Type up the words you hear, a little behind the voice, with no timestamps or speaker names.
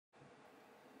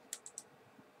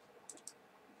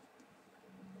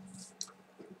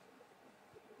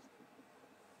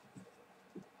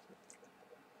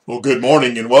Well, good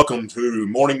morning and welcome to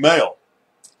Morning Mail.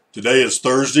 Today is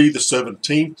Thursday, the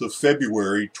 17th of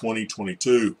February,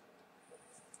 2022.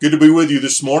 Good to be with you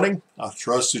this morning. I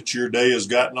trust that your day has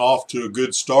gotten off to a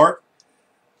good start.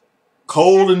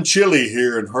 Cold and chilly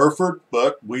here in Hereford,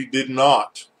 but we did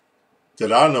not,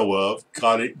 that I know of,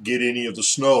 get any of the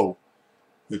snow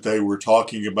that they were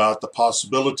talking about the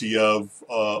possibility of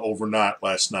overnight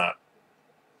last night.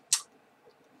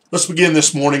 Let's begin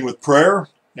this morning with prayer,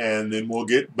 and then we'll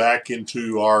get back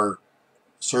into our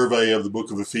survey of the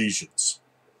book of Ephesians.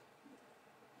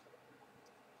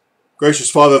 Gracious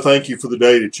Father, thank you for the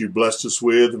day that you blessed us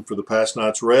with and for the past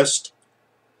night's rest.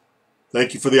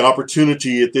 Thank you for the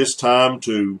opportunity at this time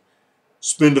to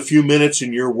spend a few minutes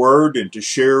in your word and to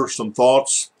share some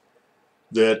thoughts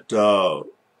that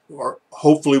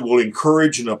hopefully will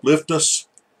encourage and uplift us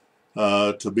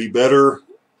to be better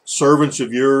servants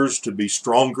of yours, to be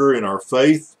stronger in our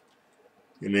faith,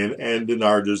 and in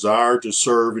our desire to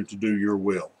serve and to do your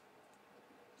will.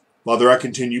 Father, I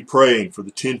continue praying for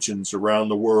the tensions around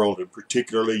the world, and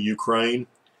particularly Ukraine,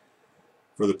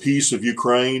 for the peace of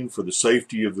Ukraine, for the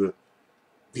safety of the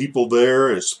people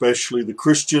there, especially the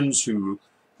Christians who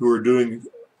are doing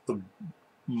the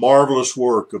marvelous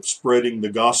work of spreading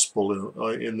the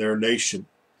gospel in their nation,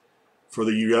 for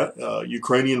the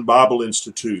Ukrainian Bible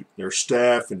Institute, their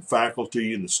staff and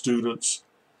faculty and the students.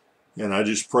 And I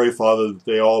just pray, Father, that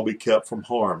they all be kept from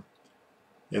harm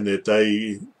and that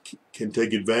they can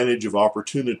take advantage of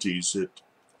opportunities that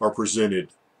are presented.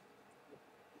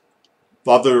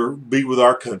 Father, be with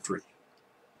our country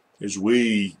as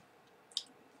we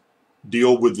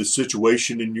deal with the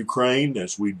situation in Ukraine,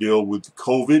 as we deal with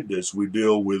COVID, as we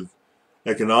deal with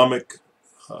economic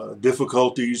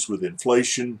difficulties, with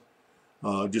inflation,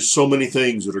 just so many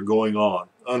things that are going on,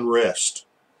 unrest.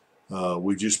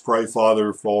 We just pray,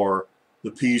 Father, for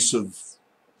the peace of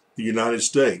the United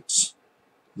States,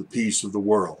 the peace of the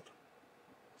world.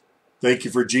 Thank you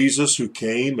for Jesus, who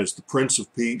came as the Prince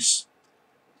of Peace,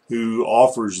 who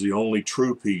offers the only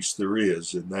true peace there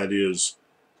is, and that is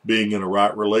being in a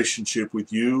right relationship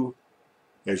with you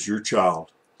as your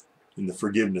child in the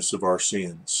forgiveness of our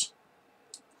sins.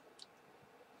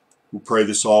 We pray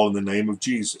this all in the name of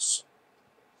Jesus.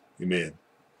 Amen.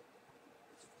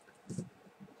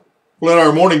 Well, in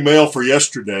our morning mail for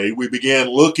yesterday, we began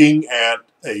looking at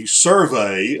a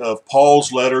survey of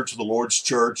Paul's letter to the Lord's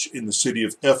church in the city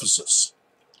of Ephesus.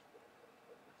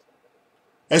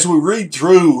 As we read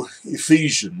through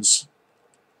Ephesians,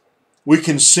 we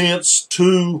can sense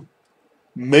two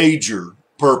major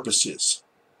purposes.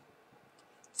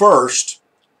 First,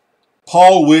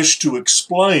 Paul wished to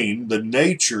explain the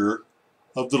nature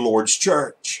of the Lord's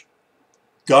church,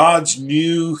 God's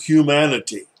new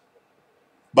humanity,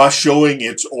 by showing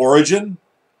its origin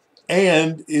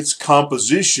and its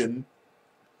composition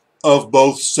of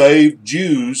both saved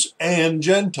Jews and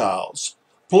Gentiles,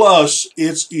 plus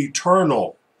its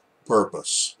eternal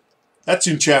purpose. That's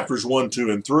in chapters 1, 2,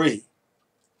 and 3.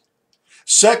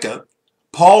 Second,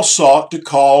 Paul sought to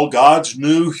call God's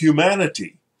new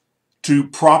humanity to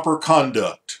proper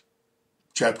conduct,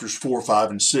 chapters 4,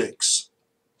 5, and 6.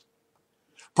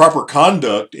 Proper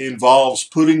conduct involves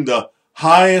putting the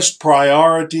highest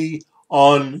priority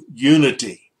on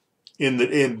unity in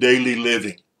daily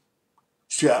living.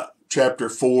 Chapter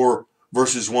 4,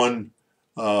 verses 1,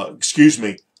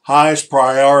 highest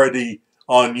priority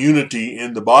on unity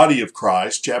in the body of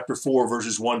Christ, chapter 4,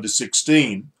 verses 1 to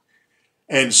 16,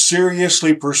 and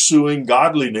seriously pursuing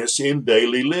godliness in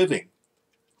daily living,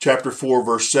 chapter 4,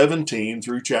 verse 17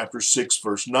 through chapter 6,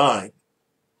 verse 9,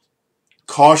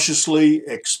 cautiously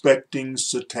expecting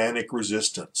satanic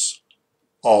resistance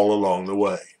all along the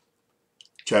way.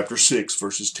 Chapter 6,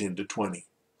 verses 10 to 20.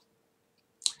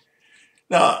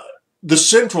 Now, the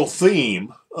central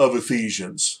theme of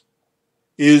Ephesians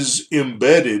is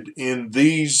embedded in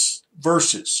these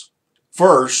verses.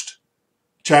 First,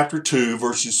 chapter 2,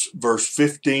 verse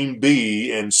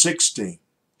 15b and 16.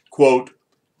 Quote,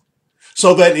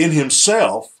 so that in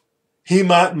himself he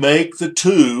might make the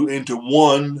two into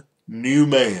one new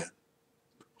man,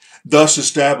 thus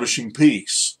establishing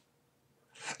peace,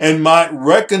 and might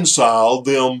reconcile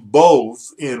them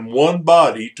both in one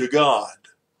body to God,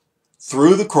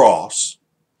 through the cross,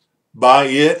 by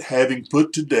it having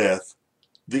put to death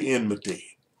the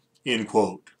enmity. End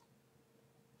quote.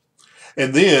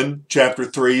 And then, chapter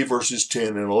 3, verses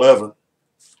 10 and 11.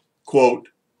 Quote,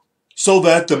 so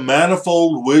that the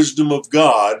manifold wisdom of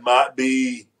God might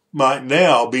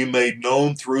now be made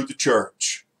known through the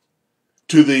church,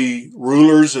 to the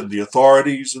rulers and the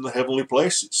authorities in the heavenly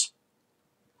places.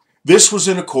 This was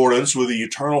in accordance with the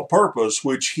eternal purpose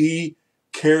which he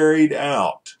carried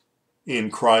out in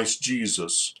Christ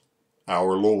Jesus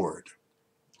our Lord.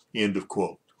 End of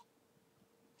quote.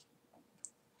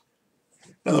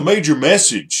 Now, the major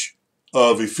message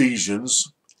of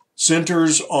Ephesians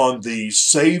centers on the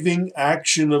saving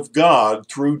action of God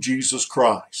through Jesus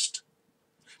Christ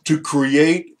to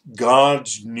create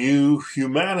God's new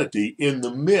humanity in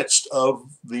the midst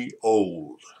of the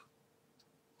old.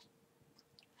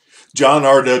 John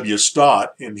R.W.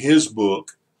 Stott, in his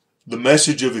book, The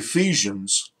Message of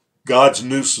Ephesians, God's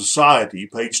New Society,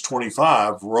 page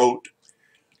 25, wrote,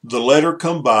 "The letter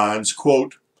combines,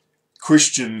 quote,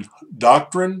 Christian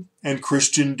doctrine and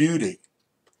Christian duty,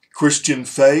 Christian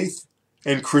faith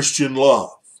and Christian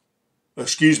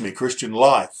Christian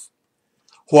life,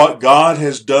 what God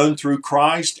has done through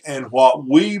Christ and what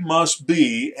we must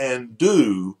be and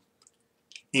do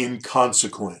in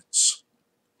consequence."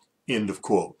 End of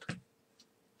quote.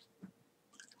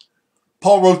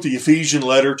 Paul wrote the Ephesian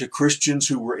letter to Christians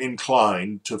who were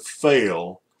inclined to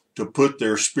fail to put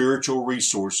their spiritual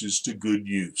resources to good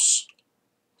use.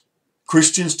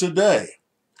 Christians today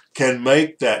can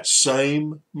make that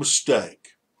same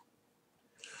mistake.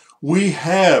 We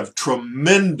have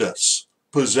tremendous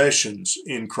possessions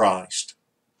in Christ,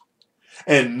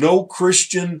 and no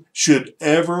Christian should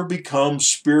ever become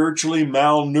spiritually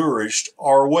malnourished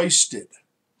or wasted.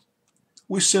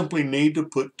 We simply need to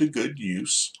put to good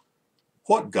use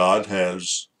what God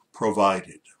has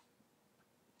provided.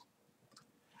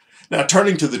 Now,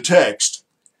 turning to the text,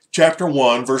 chapter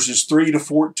 1, verses 3 to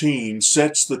 14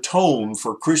 sets the tone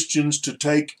for Christians to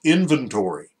take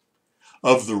inventory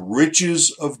of the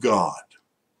riches of God.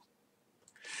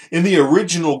 In the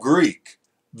original Greek,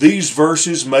 these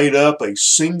verses made up a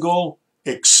single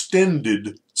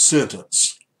extended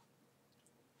sentence.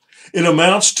 It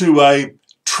amounts to a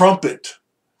trumpet,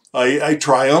 a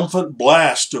triumphant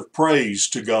blast of praise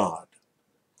to God,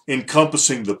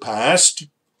 encompassing the past,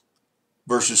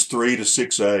 verses 3 to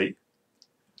 6a,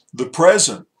 the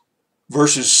present,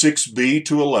 verses 6b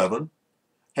to 11,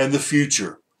 and the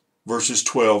future, verses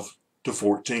 12 to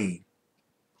 14.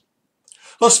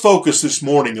 Let's focus this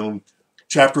morning on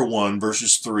chapter 1,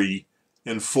 verses 3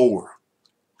 and 4.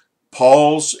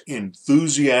 Paul's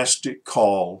enthusiastic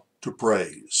call to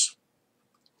praise.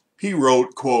 He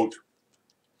wrote, quote,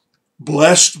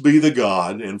 "Blessed be the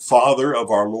God and Father of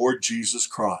our Lord Jesus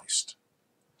Christ,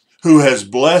 who has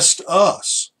blessed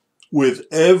us with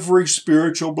every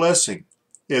spiritual blessing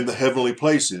in the heavenly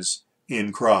places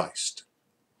in Christ,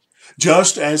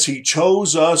 just as he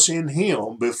chose us in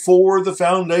him before the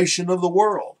foundation of the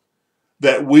world,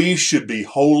 that we should be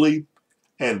holy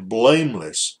and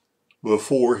blameless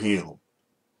before him."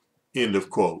 End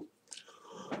of quote.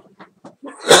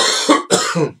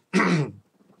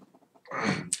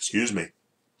 Excuse me.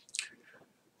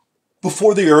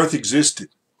 Before the earth existed,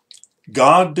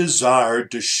 God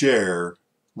desired to share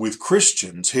with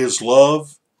Christians his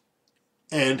love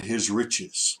and his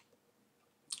riches.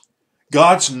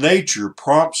 God's nature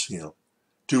prompts him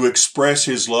to express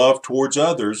his love towards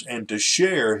others and to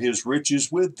share his riches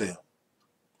with them.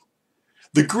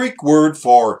 The Greek word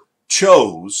for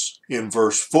chose in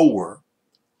verse 4,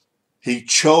 he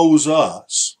chose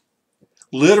us,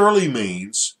 literally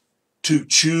means to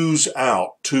choose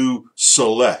out, to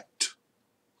select.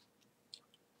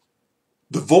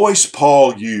 The voice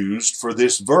Paul used for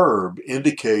this verb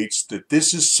indicates that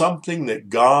this is something that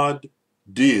God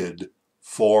did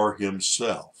for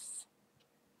himself.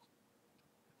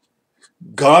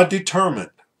 God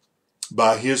determined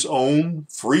by his own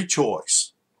free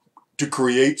choice to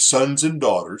create sons and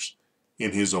daughters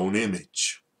in his own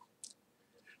image.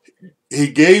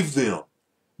 He gave them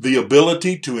the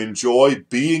ability to enjoy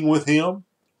being with him,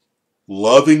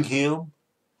 loving him,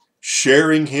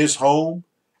 sharing his home,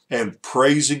 and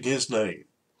praising his name.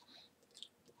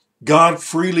 God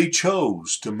freely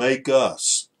chose to make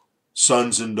us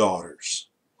sons and daughters.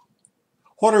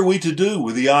 What are we to do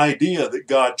with the idea that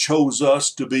God chose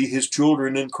us to be his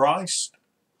children in Christ?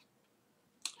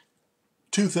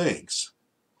 Two things.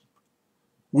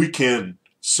 We can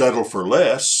settle for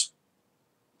less,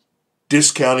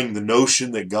 discounting the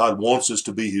notion that God wants us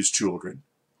to be his children.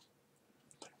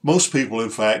 Most people, in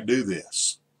fact, do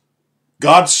this.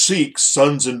 God seeks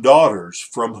sons and daughters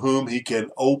from whom he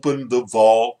can open the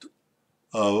vault,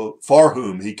 for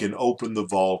whom he can open the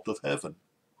vault of heaven.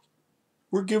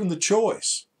 We're given the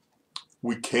choice.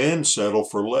 We can settle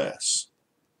for less.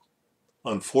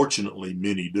 Unfortunately,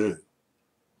 many do.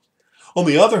 On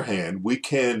the other hand, we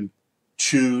can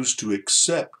choose to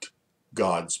accept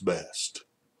God's best.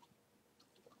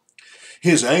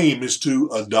 His aim is to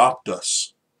adopt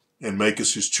us and make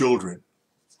us his children,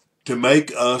 to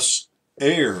make us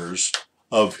heirs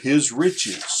of his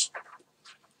riches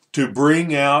to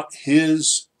bring out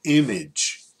His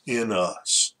image in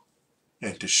us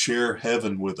and to share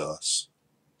heaven with us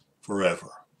forever.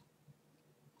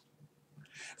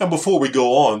 Now, before we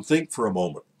go on, think for a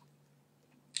moment.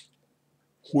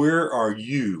 Where are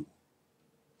you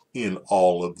in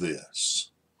all of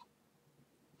this?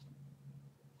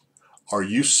 Are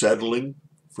you settling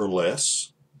for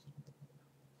less?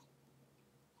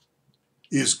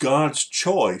 Is God's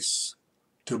choice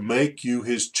to make you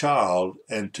His child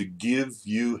and to give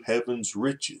you heaven's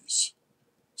riches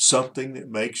something that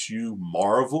makes you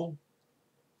marvel?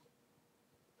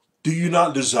 Do you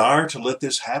not desire to let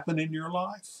this happen in your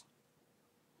life?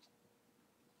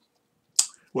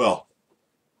 Well,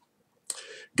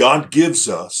 God gives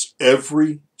us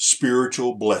every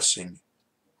spiritual blessing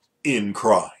in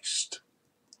Christ.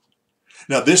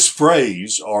 Now, this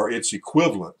phrase, or its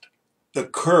equivalent,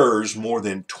 occurs more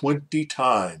than 20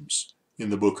 times in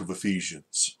the book of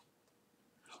Ephesians.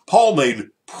 Paul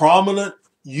made prominent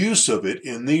use of it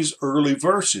in these early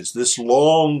verses, this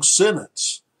long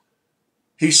sentence.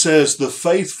 He says, the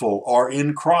faithful are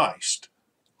in Christ,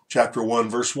 chapter 1,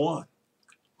 verse 1.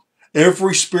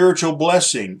 Every spiritual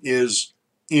blessing is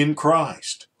in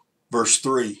Christ, verse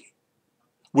 3.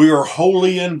 We are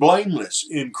holy and blameless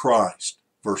in Christ,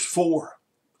 verse 4.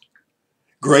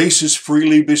 Grace is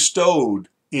freely bestowed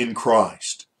in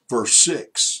Christ, verse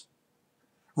 6.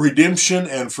 Redemption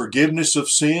and forgiveness of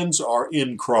sins are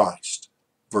in Christ,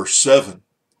 verse 7.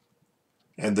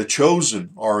 And the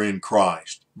chosen are in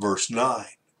Christ, verse 9.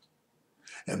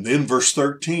 And then verse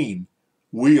 13,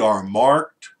 we are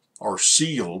marked or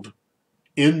sealed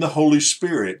in the Holy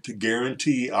Spirit to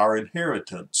guarantee our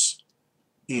inheritance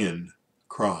in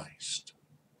Christ.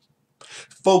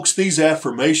 Folks, these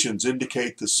affirmations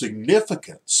indicate the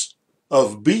significance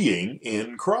of being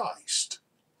in Christ.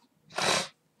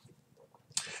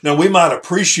 Now, we might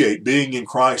appreciate being in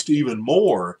Christ even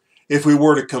more if we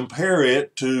were to compare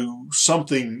it to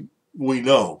something we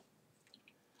know.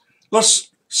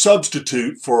 Let's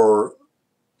substitute, for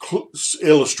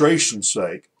illustration's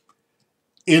sake,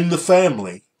 in the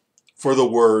family for the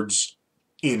words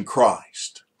in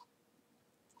Christ.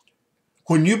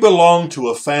 When you belong to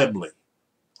a family,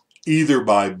 either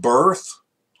by birth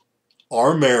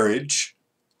or marriage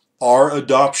or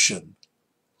adoption,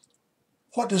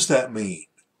 what does that mean?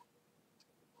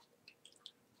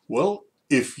 Well,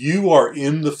 if you are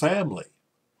in the family,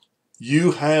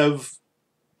 you have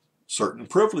certain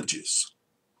privileges.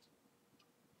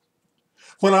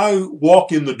 When I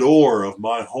walk in the door of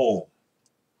my home,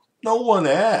 no one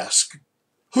asks,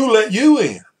 who let you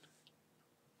in?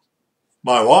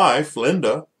 My wife,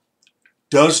 Linda,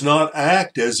 does not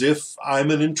act as if I'm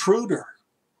an intruder.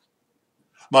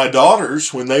 My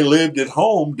daughters, when they lived at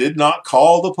home, did not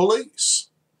call the police.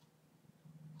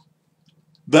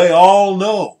 They all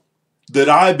know that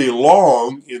I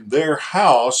belong in their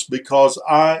house because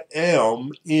I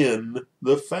am in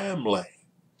the family.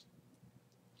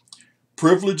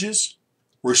 Privileges,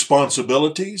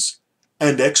 responsibilities,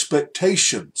 and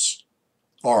expectations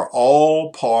are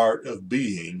all part of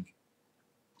being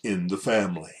in the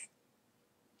family.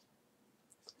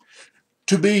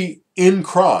 To be in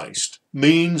Christ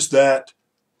means that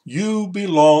you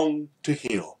belong to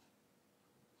Him.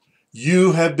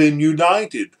 You have been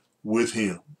united with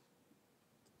Him.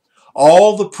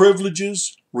 All the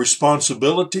privileges,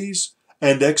 responsibilities,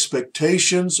 and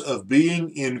expectations of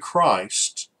being in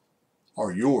Christ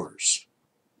are yours.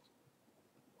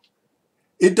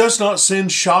 It does not send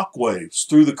shockwaves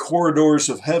through the corridors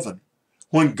of heaven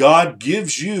when God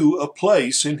gives you a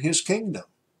place in His kingdom.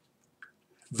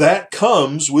 That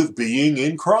comes with being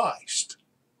in Christ.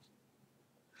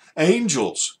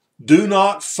 Angels do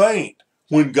not faint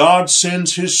when God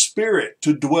sends His Spirit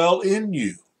to dwell in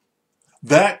you.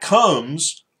 That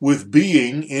comes with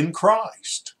being in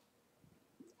Christ.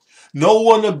 No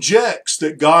one objects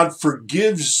that God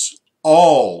forgives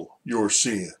all your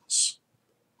sins.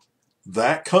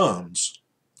 That comes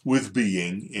with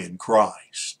being in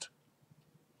Christ.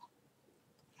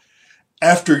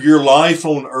 After your life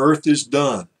on earth is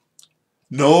done,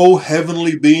 no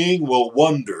heavenly being will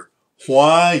wonder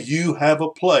why you have a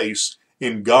place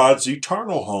in God's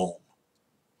eternal home.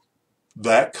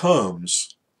 That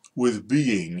comes with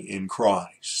being in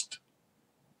Christ.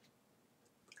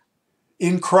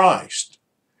 In Christ,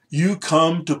 you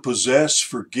come to possess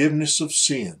forgiveness of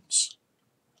sins,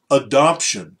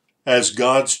 adoption as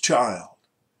God's child,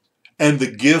 and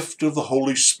the gift of the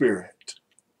Holy Spirit.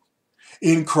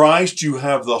 In Christ, you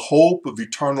have the hope of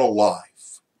eternal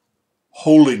life,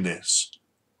 holiness,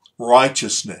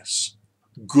 righteousness,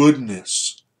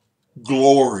 goodness,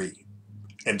 glory,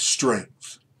 and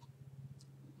strength.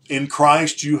 In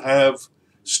Christ you have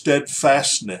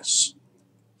steadfastness,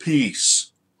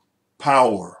 peace,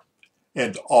 power,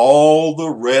 and all the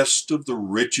rest of the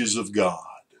riches of God.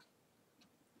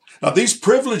 Now these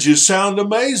privileges sound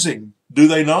amazing, do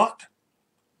they not?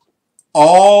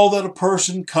 All that a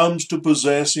person comes to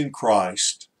possess in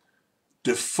Christ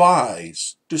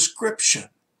defies description.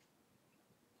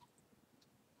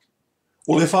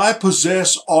 Well, if I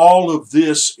possess all of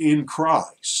this in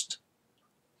Christ,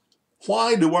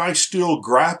 why do I still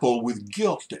grapple with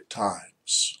guilt at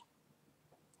times?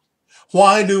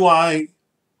 Why do I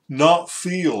not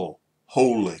feel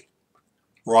holy,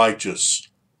 righteous,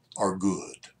 or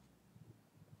good?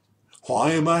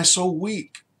 Why am I so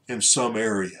weak in some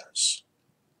areas?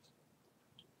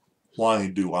 Why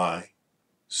do I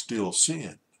still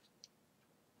sin?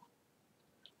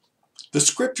 The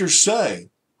scriptures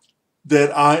say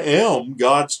that I am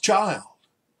God's child,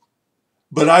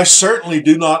 but I certainly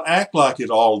do not act like it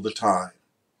all the time.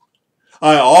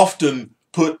 I often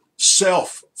put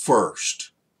self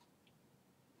first.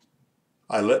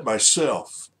 I let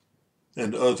myself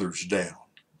and others down.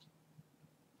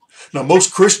 Now,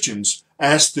 most Christians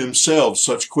ask themselves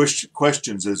such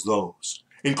questions as those,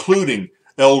 including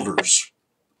elders,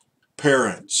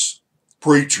 parents,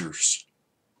 preachers,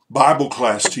 Bible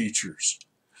class teachers,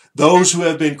 those who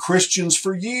have been Christians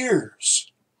for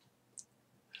years.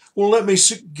 Well, let me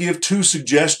give two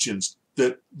suggestions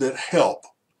that help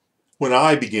when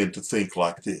I begin to think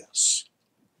like this.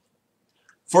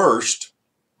 First,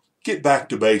 get back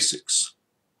to basics.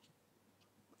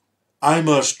 I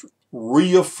must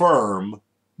reaffirm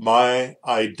my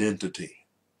identity.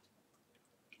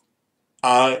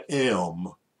 I am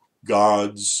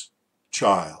God's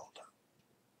child.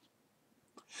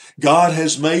 God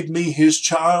has made me his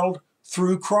child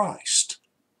through Christ.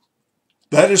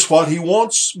 That is what he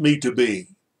wants me to be.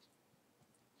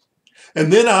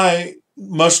 And then I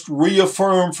must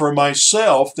reaffirm for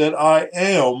myself that I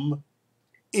am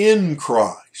in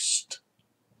Christ.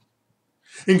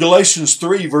 In Galatians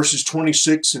 3, verses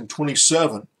 26 and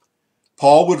 27,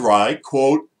 Paul would write,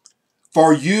 quote,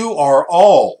 "For you are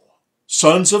all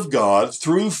sons of God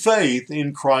through faith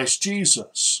in Christ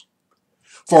Jesus.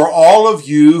 For all of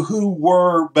you who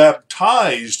were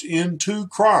baptized into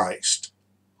Christ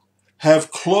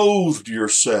have clothed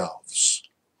yourselves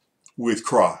with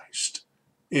Christ."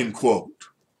 End quote.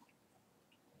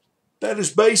 That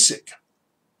is basic.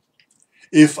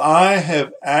 If I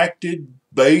have acted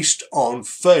based on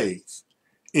faith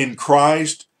in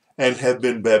Christ and have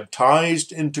been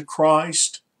baptized into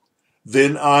Christ,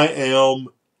 then I am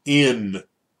in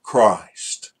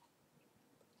Christ.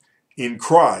 In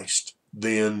Christ,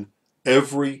 then,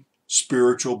 every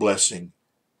spiritual blessing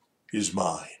is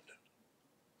mine.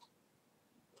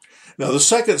 Now, the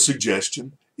second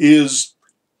suggestion is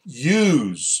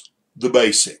use the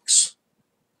basics.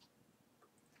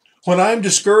 When I'm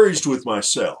discouraged with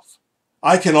myself,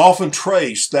 I can often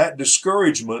trace that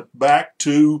discouragement back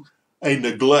to a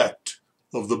neglect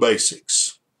of the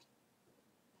basics.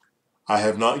 I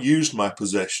have not used my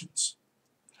possessions,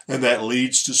 and that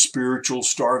leads to spiritual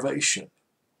starvation.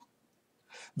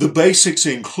 The basics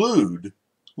include,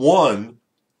 1,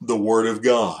 the Word of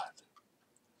God,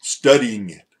 studying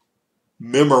it,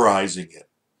 memorizing it,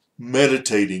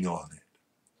 meditating on it.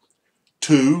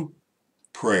 2,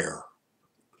 prayer,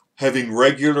 having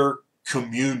regular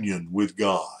communion with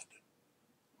God.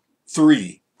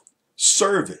 3,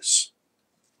 service,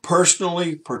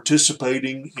 personally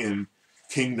participating in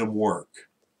kingdom work.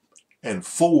 And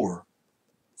 4,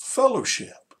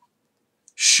 fellowship,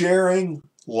 sharing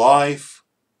life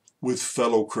with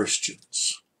fellow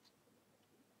Christians.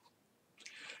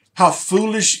 How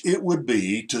foolish it would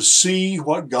be to see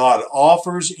what God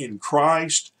offers in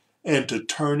Christ and to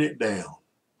turn it down,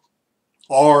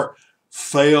 or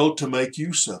fail to make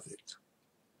use of it.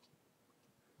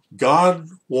 God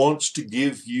wants to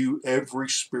give you every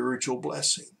spiritual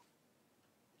blessing.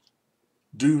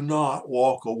 Do not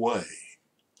walk away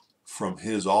from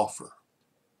his offer.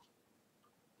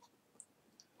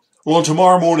 Well, on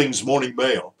tomorrow morning's Morning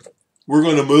Mail, we're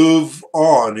going to move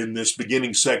on in this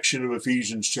beginning section of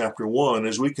Ephesians chapter 1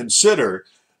 as we consider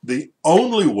the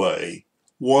only way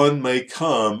one may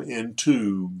come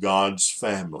into God's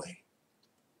family.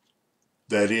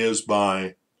 That is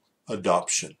by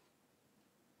adoption.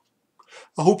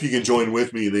 I hope you can join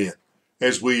with me then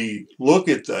as we look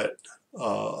at that,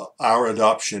 our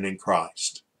adoption in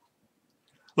Christ.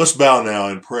 Let's bow now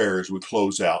in prayer as we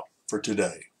close out for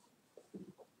today.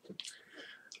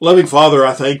 Loving Father,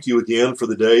 I thank you again for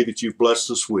the day that you've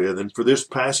blessed us with and for this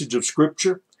passage of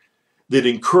Scripture that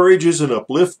encourages and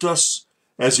uplifts us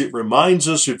as it reminds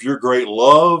us of your great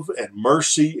love and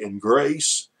mercy and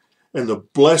grace and the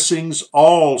blessings,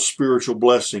 all spiritual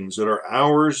blessings that are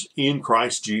ours in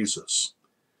Christ Jesus.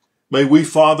 May we,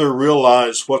 Father,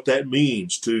 realize what that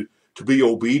means to be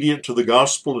obedient to the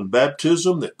gospel and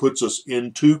baptism that puts us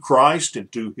into Christ,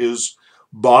 into his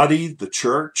body, the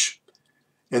church,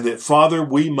 and that, Father,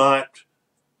 we might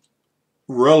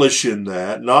relish in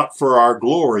that, not for our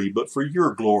glory, but for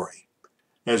your glory,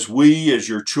 as we, as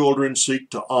your children,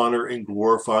 seek to honor and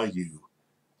glorify you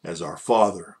as our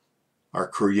Father, our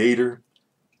Creator,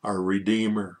 our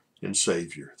Redeemer, and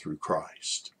Savior through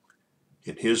Christ.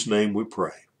 In his name we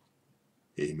pray.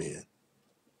 Amen.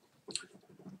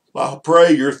 Well, I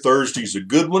pray your Thursday's a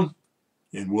good one,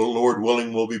 and Lord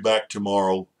willing, we'll be back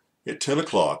tomorrow at 10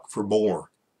 o'clock for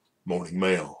more Morning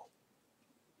Mail.